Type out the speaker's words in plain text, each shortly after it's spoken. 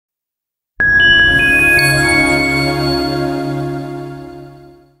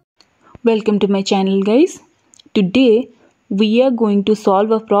Welcome to my channel, guys. Today we are going to solve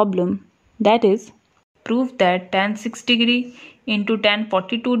a problem, that is, prove that tan 6 degree into tan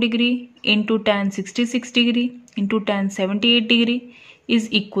 42 degree into tan 66 degree into tan 78 degree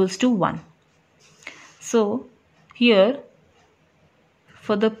is equals to 1. So here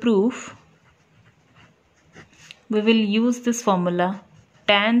for the proof we will use this formula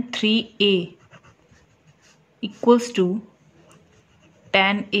tan 3a equals to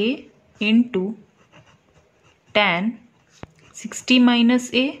tan a into tan 60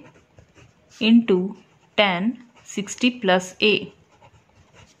 minus a into tan 60 plus a.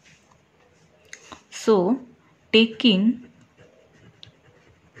 So taking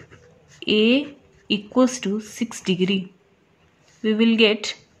a equals to 6 degree, we will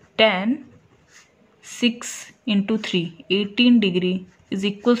get tan 6 into 3, 18 degree is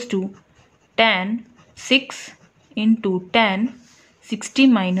equals to tan 6 into tan 60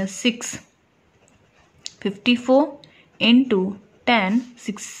 minus 6, 54 into tan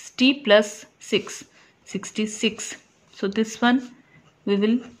 60 plus 6, 66. So this one we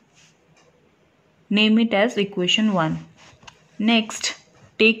will name it as equation 1. Next,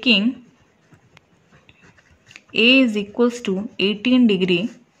 taking a is equals to 18 degree,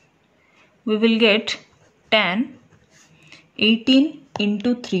 we will get tan 18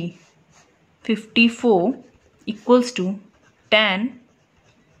 into 3, 54 equals to tan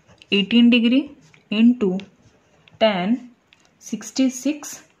 18 degree into tan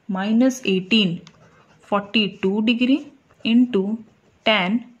 66 minus 18, 42 degree into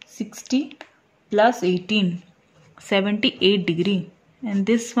tan 60 plus 18, 78 degree, and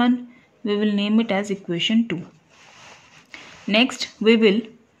this one we will name it as equation 2. Next we will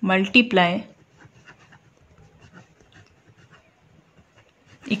multiply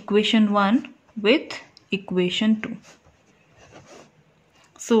equation 1 with equation 2.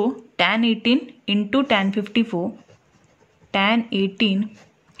 So tan 18 into tan 54, tan 18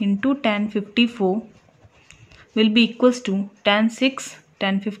 into tan 54 will be equals to tan 6,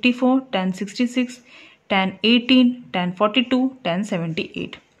 tan 54, tan 66, tan 18, tan 42, tan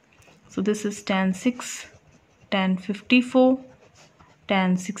 78. So this is tan 6, tan 54,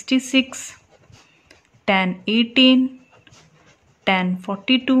 tan 66, tan 18, tan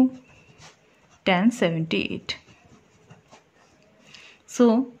 42, tan 78.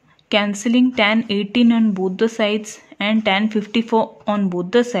 So cancelling tan 18 on both the sides and tan 54 on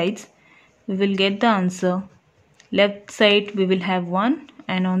both the sides, we will get the answer. Left side we will have 1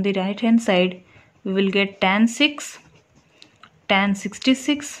 and on the right hand side we will get tan 6, tan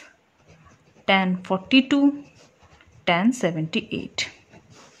 66, tan 42, tan 78.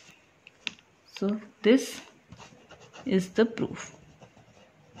 So this is the proof.